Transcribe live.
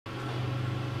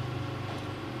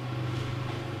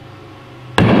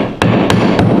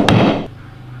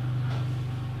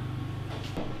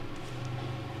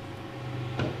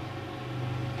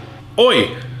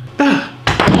Oi!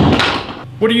 Ah!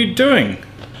 What are you doing?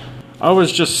 I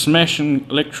was just smashing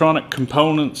electronic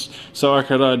components so I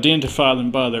could identify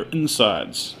them by their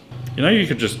insides. You know, you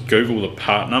could just Google the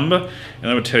part number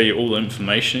and it would tell you all the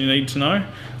information you need to know.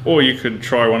 Or you could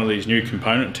try one of these new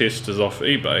component testers off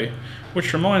eBay.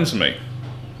 Which reminds me,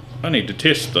 I need to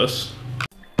test this.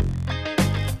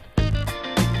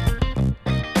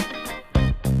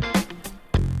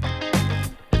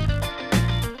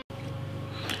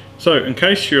 So, in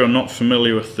case you are not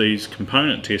familiar with these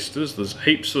component testers, there's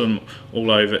heaps of them all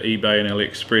over eBay and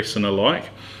AliExpress and alike.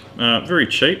 Very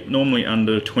cheap, normally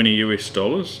under $20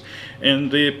 US,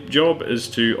 and their job is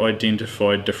to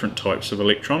identify different types of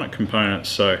electronic components.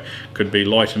 So, could be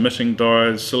light emitting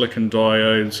diodes, silicon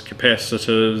diodes,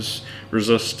 capacitors,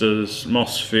 resistors,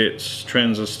 MOSFETs,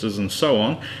 transistors, and so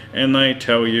on. And they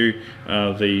tell you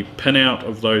the pinout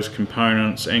of those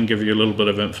components and give you a little bit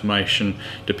of information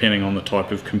depending on the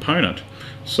type of component.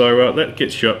 So that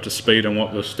gets you up to speed on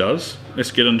what this does.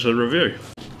 Let's get into the review.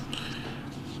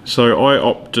 So I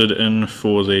opted in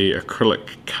for the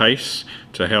acrylic case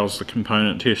to house the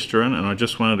component tester in, and I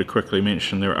just wanted to quickly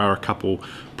mention there are a couple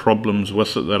problems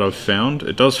with it that I've found.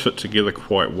 It does fit together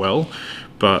quite well,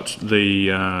 but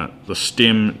the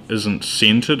stem isn't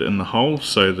centered in the hole,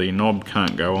 so the knob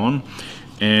can't go on.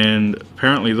 And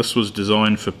apparently this was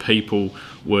designed for people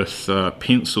with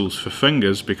pencils for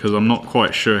fingers, because I'm not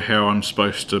quite sure how I'm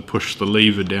supposed to push the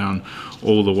lever down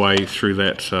all the way through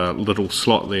that little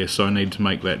slot there, so I need to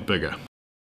make that bigger.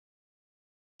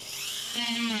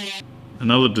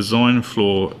 Another design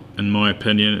flaw, in my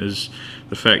opinion, is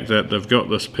the fact that they've got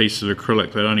this piece of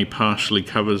acrylic that only partially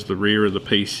covers the rear of the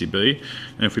PCB,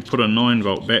 and if we put a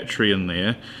 9-volt battery in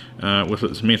there with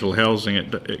its metal housing,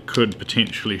 it could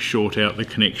potentially short out the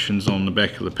connections on the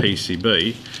back of the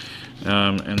PCB.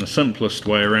 And the simplest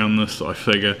way around this, I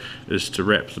figure, is to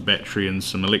wrap the battery in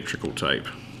some electrical tape.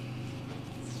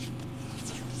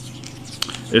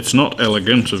 It's not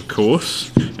elegant, of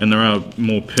course, and there are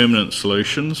more permanent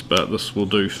solutions, but this will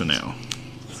do for now.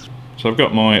 So I've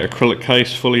got my acrylic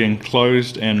case fully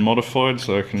enclosed and modified,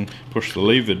 so I can push the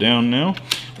lever down now,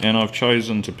 and I've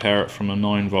chosen to power it from a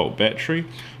 9-volt battery.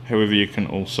 However, you can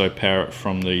also power it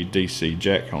from the DC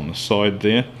jack on the side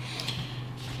there.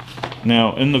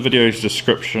 Now, in the video's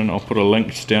description, I'll put a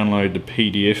link to download the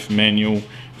PDF manual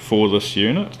for this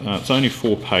unit. It's only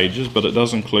 4 pages, but it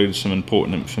does include some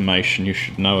important information you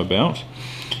should know about.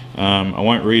 I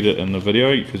won't read it in the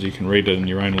video because you can read it in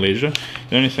your own leisure.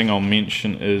 The only thing I'll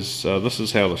mention is this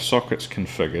is how the socket's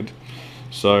configured.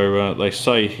 So they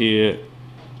say here,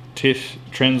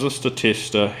 transistor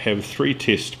tester have 3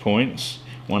 test points,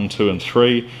 1, 2 and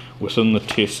 3, within the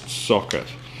test socket.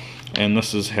 And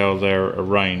this is how they're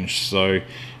arranged. So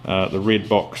the red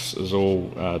box is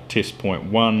all test point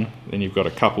 1, then you've got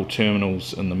a couple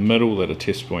terminals in the middle that are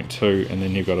test point 2, and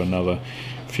then you've got another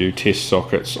few test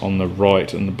sockets on the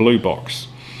right in the blue box.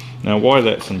 Now, why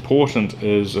that's important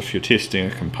is if you're testing a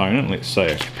component, let's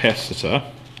say a capacitor,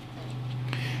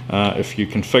 if you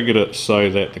configured it so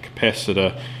that the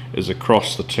capacitor is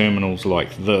across the terminals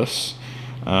like this,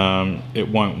 it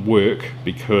won't work,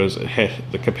 because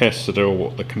the capacitor,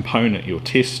 or the component you're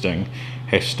testing,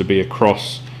 has to be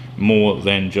across more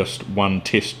than just one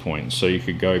test point. So you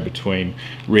could go between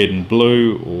red and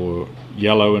blue, or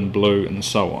yellow and blue, and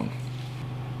so on.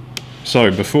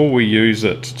 So before we use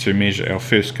it to measure our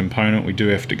first component, we do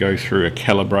have to go through a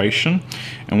calibration,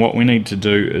 and what we need to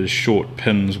do is short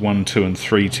pins 1, 2 and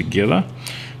 3 together.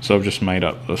 So I've just made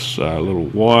up this little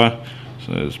wire.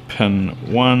 So there's pin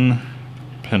 1,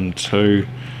 pin 2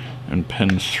 and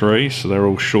pin 3, so they're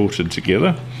all shorted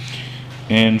together.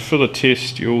 And for the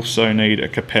test, you also need a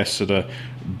capacitor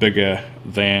bigger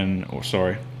than,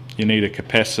 you need a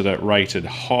capacitor rated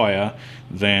higher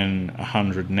than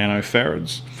 100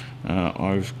 nanofarads.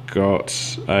 I've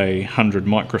got a 100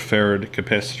 microfarad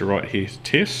capacitor right here to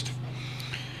test.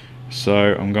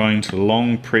 So I'm going to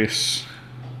long press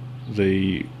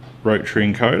the rotary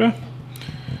encoder,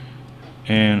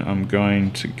 and I'm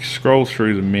going to scroll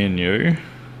through the menu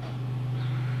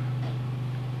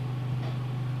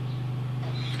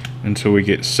until we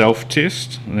get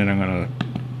self-test, and then I'm going to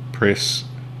press,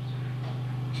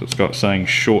 so it's got saying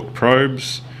short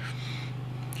probes,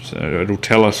 so it'll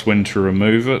tell us when to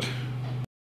remove it.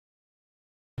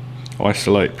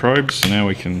 Isolate probes, so now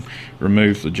we can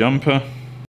remove the jumper.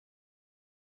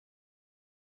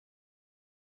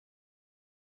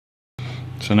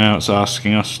 So now it's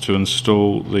asking us to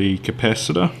install the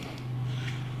capacitor,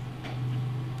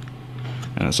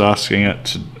 and it's asking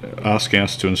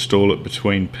us to install it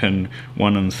between pin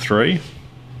 1 and 3.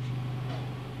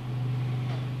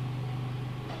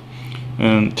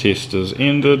 and test is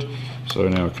ended. So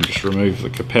now I can just remove the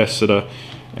capacitor,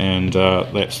 and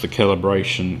that's the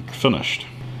calibration finished.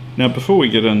 Now before we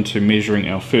get into measuring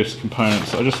our first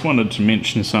components, I just wanted to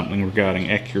mention something regarding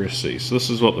accuracy. So this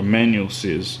is what the manual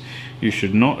says. You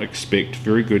should not expect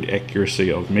very good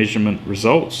accuracy of measurement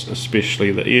results,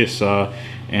 especially the ESR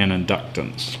and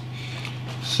inductance.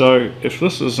 So if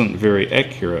this isn't very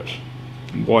accurate,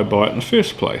 why buy it in the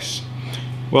first place?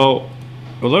 Well,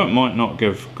 although it might not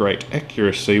give great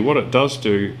accuracy, what it does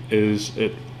do is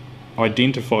it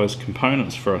identifies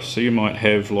components for us. So you might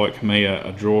have, like me,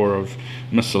 a drawer of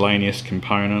miscellaneous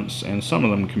components, and some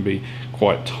of them can be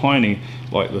quite tiny,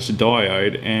 like this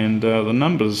diode, and the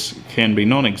numbers can be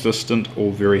non-existent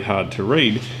or very hard to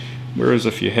read. Whereas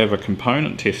if you have a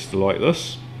component tester like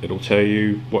this, it'll tell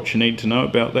you what you need to know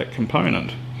about that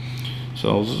component. So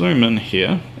I'll zoom in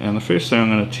here, and the first thing I'm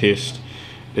going to test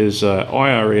is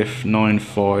IRF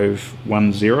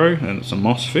 9510, and it's a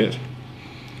MOSFET.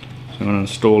 I'm going to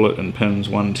install it in pins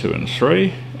 1, 2 and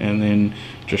 3, and then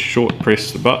just short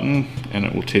press the button and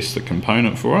it will test the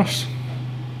component for us.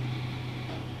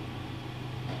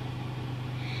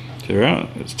 There,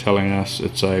 it's telling us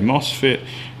it's a MOSFET,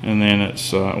 and then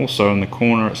it's also in the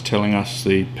corner it's telling us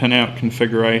the pinout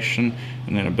configuration,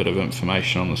 and then a bit of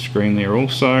information on the screen there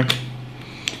also.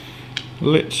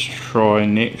 Let's try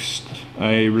next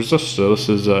a resistor. This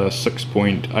is a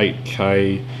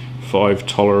 6.8K 5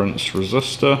 tolerance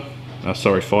resistor.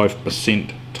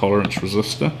 5% tolerance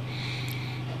resistor.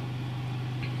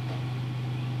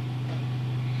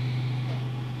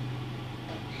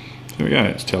 There we go,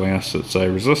 it's telling us it's a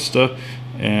resistor,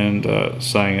 and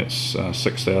saying it's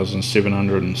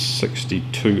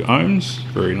 6,762 ohms.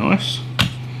 Very nice.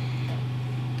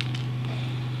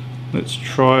 Let's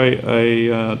try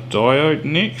a diode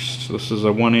next. This is a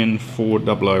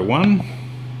 1N4001.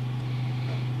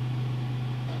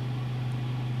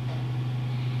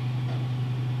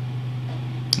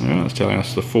 It's telling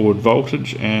us the forward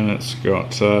voltage, and it's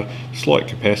got slight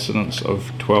capacitance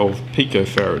of 12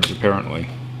 picofarads apparently.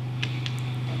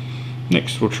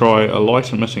 Next we'll try a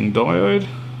light emitting diode.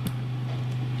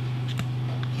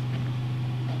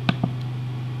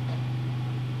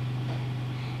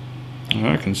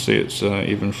 I can see it's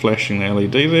even flashing the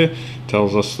LED there.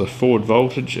 Tells us the forward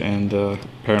voltage, and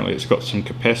apparently it's got some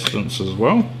capacitance as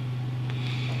well.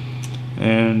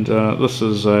 And this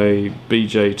is a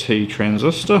BJT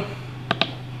transistor.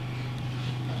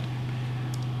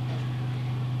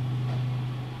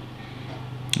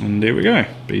 And there we go,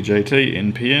 BJT,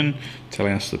 NPN,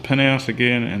 telling us the pinout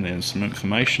again, and then some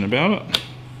information about it.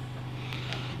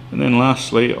 And then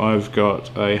lastly, I've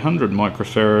got a 100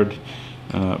 microfarad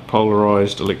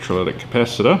polarized electrolytic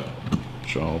capacitor,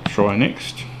 which I'll try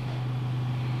next.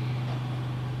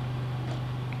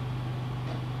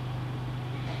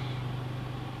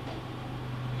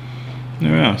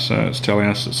 There we are, so it's telling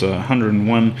us it's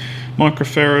 101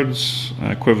 microfarads,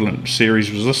 equivalent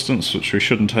series resistance, which we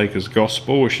shouldn't take as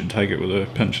gospel, we should take it with a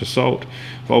pinch of salt,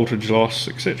 voltage loss,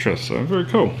 etc. So very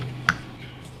cool.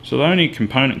 So the only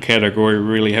component category we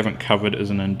really haven't covered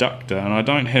is an inductor, and I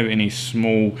don't have any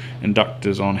small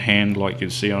inductors on hand like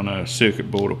you'd see on a circuit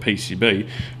board or PCB,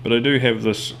 but I do have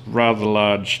this rather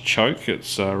large choke.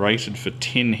 It's rated for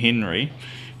 10 Henry.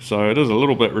 So it is a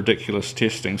little bit ridiculous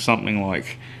testing something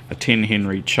like a 10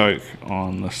 Henry choke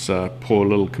on this poor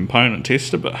little component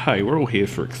tester, but hey, we're all here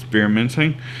for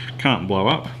experimenting. Can't blow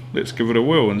up. Let's give it a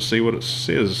whirl and see what it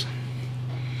says.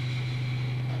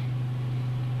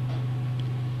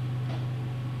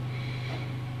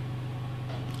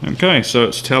 Okay, so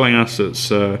it's telling us it's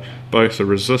both a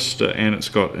resistor and it's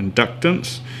got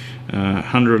inductance,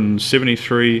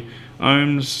 173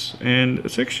 ohms, and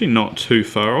it's actually not too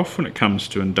far off when it comes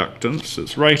to inductance.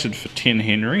 It's rated for 10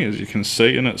 Henry, as you can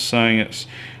see, and it's saying it's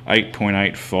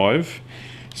 8.85.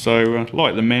 So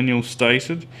like the manual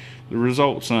stated, the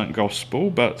results aren't gospel,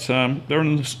 but they're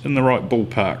in the right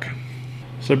ballpark.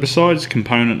 So besides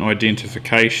component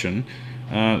identification,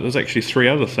 there's actually 3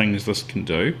 other things this can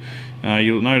do.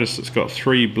 You'll notice it's got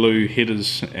 3 blue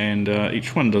headers, and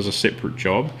each one does a separate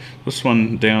job. This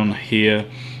one down here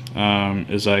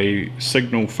is a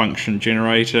signal function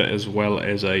generator as well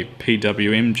as a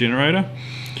PWM generator.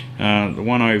 The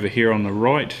one over here on the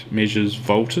right measures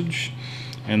voltage,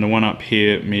 and the one up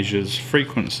here measures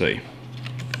frequency.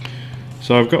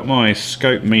 So I've got my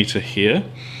scope meter here,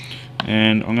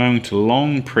 and I'm going to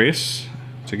long press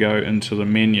to go into the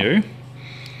menu,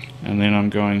 and then I'm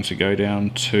going to go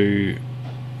down to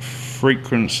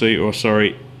frequency, or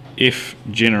sorry, F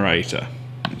generator.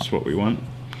 That's what we want.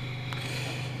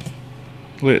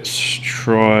 Let's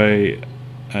try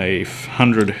a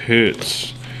 100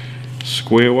 Hertz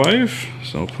square wave,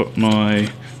 so I'll put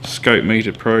my scope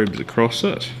meter probes across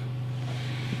it,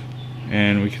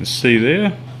 and we can see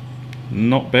there,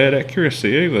 not bad accuracy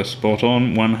either, spot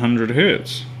on 100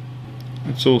 Hertz.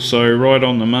 It's also right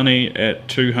on the money at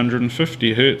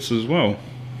 250 Hertz as well.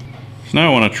 So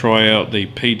now I want to try out the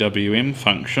PWM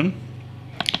function.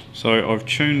 So I've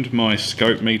tuned my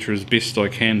scope meter as best I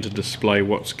can to display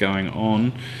what's going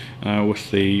on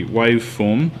with the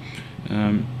waveform.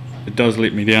 It does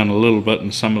let me down a little bit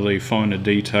in some of the finer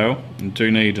detail. I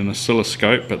do need an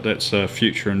oscilloscope, but that's a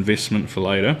future investment for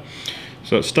later.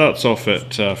 So it starts off at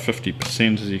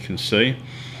 50%, as you can see,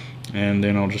 and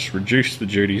then I'll just reduce the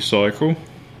duty cycle,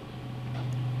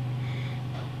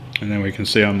 and then we can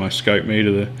see on my scope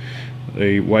meter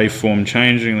the waveform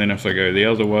changing. Then if I go the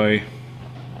other way,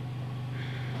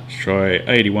 let's try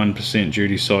 81%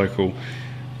 duty cycle,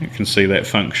 you can see that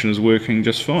function is working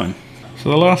just fine. So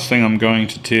the last thing I'm going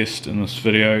to test in this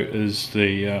video is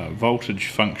the voltage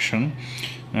function.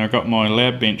 Now I've got my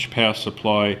lab bench power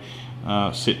supply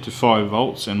set to 5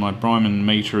 volts, and my Bryman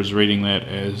meter is reading that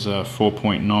as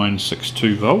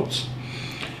 4.962 volts.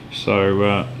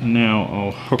 So now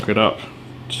I'll hook it up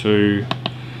to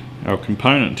our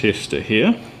component tester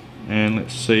here, and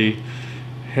let's see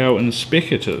how in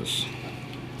spec it is.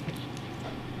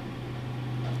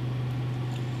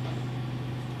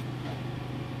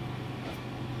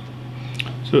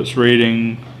 So it's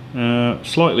reading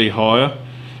slightly higher,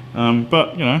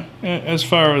 but you know, as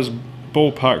far as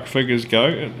ballpark figures go,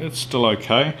 it's still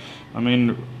okay. I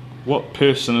mean, what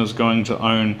person is going to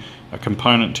own a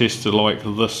component tester like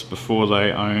this before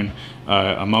they own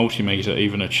a multimeter,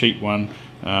 even a cheap one?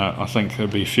 I think there'll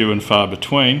be few and far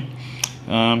between,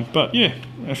 but yeah,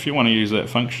 if you want to use that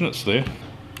function, it's there.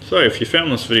 So if you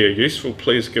found this video useful,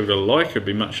 please give it a like, it'd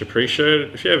be much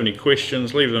appreciated. If you have any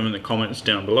questions, leave them in the comments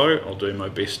down below. I'll do my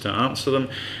best to answer them,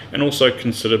 and also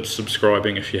consider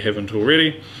subscribing if you haven't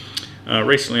already.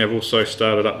 Recently I've also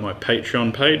started up my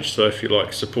Patreon page, so if you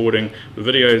like supporting the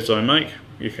videos I make,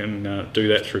 you can do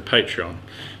that through Patreon.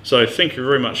 So thank you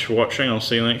very much for watching. I'll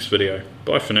see you in the next video.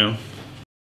 Bye for now.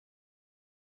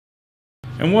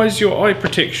 And why is your eye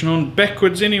protection on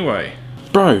backwards anyway?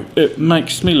 Bro, it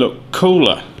makes me look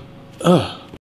cooler. Ugh.